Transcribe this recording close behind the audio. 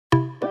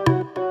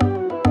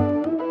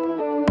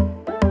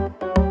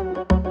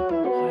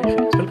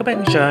welcome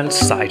back to the channel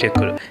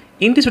Saichaitanya.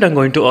 In this video, I'm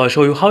going to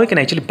show you how you can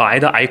actually buy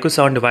the iQOO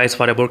 7 device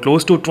for about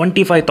close to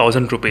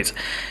 25,000 rupees.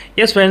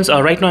 Yes friends,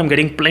 right now I'm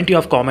getting plenty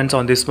of comments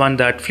on this one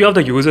that few of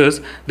the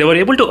users, they were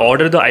able to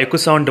order the iQOO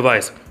 7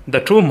 device,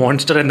 the true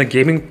monster and the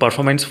gaming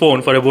performance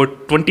phone for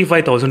about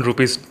 25,000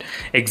 rupees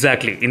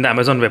exactly in the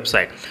Amazon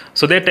website.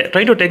 So they're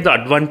trying to take the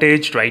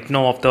advantage right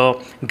now of the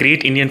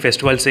Great Indian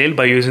Festival sale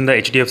by using the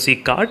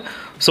HDFC card.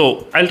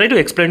 So I'll try to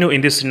explain you in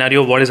this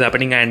scenario what is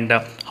happening and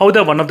how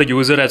the one of the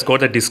user has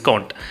got a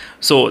discount.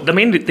 So the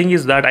main thing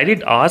is that I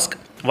did ask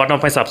one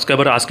of my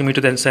subscriber asking me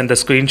to then send the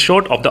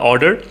screenshot of the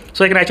order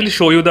so I can actually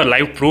show you the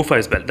live proof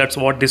as well. That's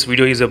what this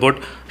video is about,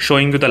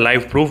 showing you the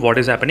live proof what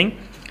is happening.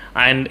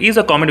 And is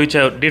a comment which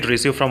I did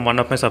receive from one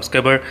of my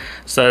subscriber,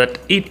 so that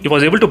he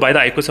was able to buy the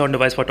iQOO 7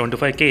 device for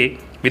 25k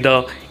with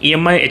the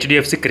EMI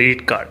HDFC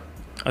credit card.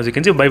 As you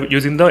can see, by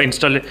using the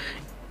install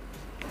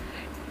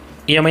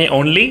EMI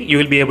only, you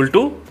will be able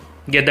to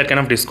get that kind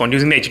of discount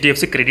using the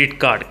HDFC credit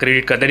card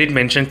that it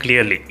mentioned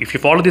clearly. If you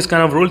follow these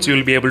kind of rules, you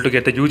will be able to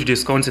get the huge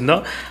discounts in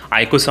the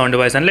iQOO 7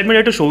 device. And let me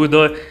try to show you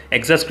the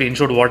exact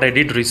screenshot what I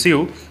did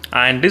receive,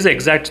 and this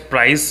exact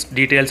price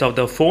details of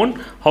the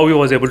phone, how you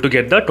was able to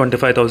get the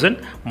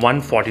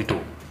 25,142.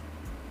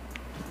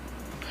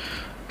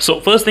 So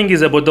first thing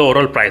is about the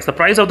overall price. The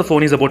price of the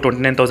phone is about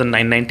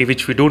 29,990,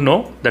 which we do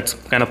know, that's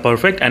kind of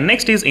perfect. And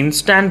next is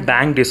instant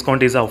bank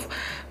discount is of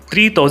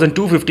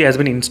 3,250 has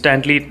been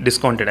instantly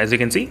discounted, as you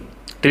can see,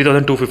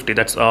 3,250,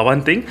 that's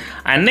one thing.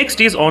 And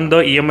next is on the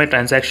EMI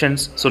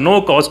transactions, so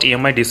no cost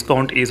EMI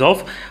discount is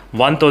of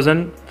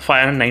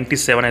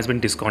 1,597 has been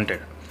discounted.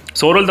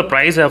 So overall the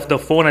price of the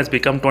phone has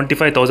become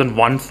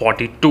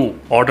 25,142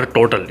 order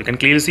total. You can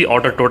clearly see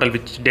order total,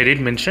 which they did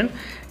mention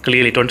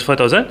clearly,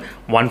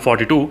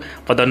 25,142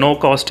 for the no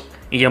cost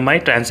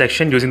EMI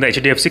transaction using the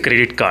HDFC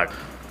credit card.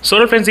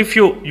 So friends, if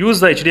you use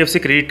the HDFC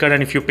credit card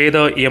and if you pay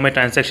the EMI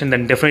transaction,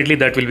 then definitely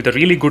that will be the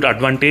really good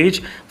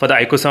advantage for the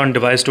iQOO 7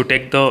 device to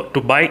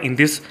buy in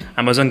this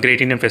Amazon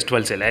Great Indian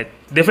Festival sale.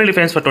 Definitely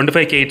friends, for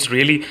 25k it's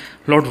really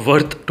not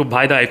worth to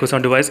buy the iQOO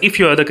 7 device if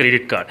you have the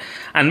credit card.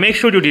 And make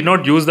sure you did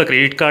not use the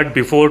credit card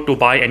before to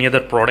buy any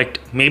other product,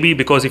 maybe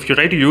because if you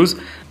try to use,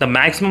 the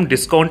maximum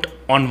discount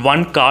on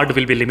one card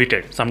will be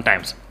limited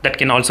sometimes. That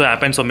can also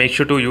happen, so make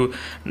sure to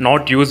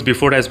not use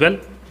before as well.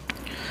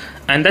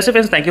 And that's it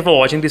friends, thank you for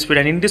watching this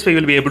video, and in this way you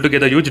will be able to get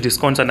the huge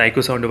discounts on the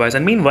iQOO 7 device.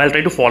 And meanwhile,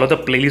 try to follow the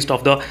playlist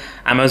of the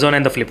Amazon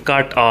and the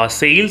Flipkart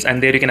sales,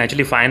 and there you can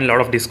actually find a lot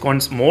of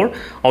discounts more,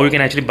 or you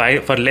can actually buy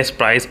for less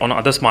price on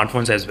other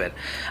smartphones as well.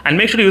 And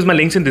make sure to use my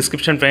links in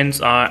description friends.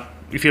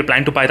 If you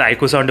plan to buy the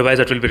iQOO 7 device,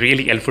 that will be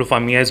really helpful for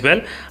me as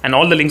well. And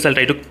all the links I'll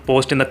try to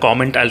post in the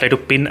comment, I'll try to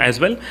pin as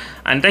well.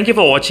 And thank you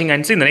for watching,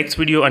 and see you in the next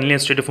video.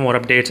 Unless stay tuned for more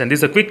updates. And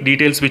these are quick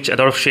details which I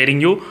thought of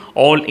sharing you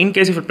all in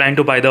case if you plan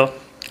to buy the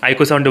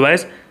iQOO 7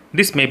 device.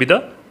 This may be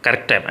the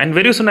correct time, and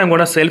very soon I'm going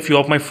to sell few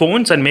of my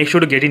phones, and make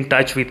sure to get in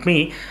touch with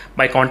me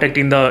by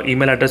contacting the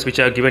email address which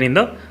I have given in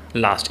the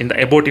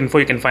about info.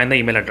 You can find the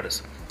email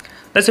address.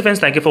 That's it friends,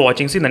 thank you for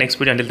watching. See you in the next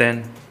video. Until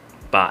then,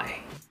 bye.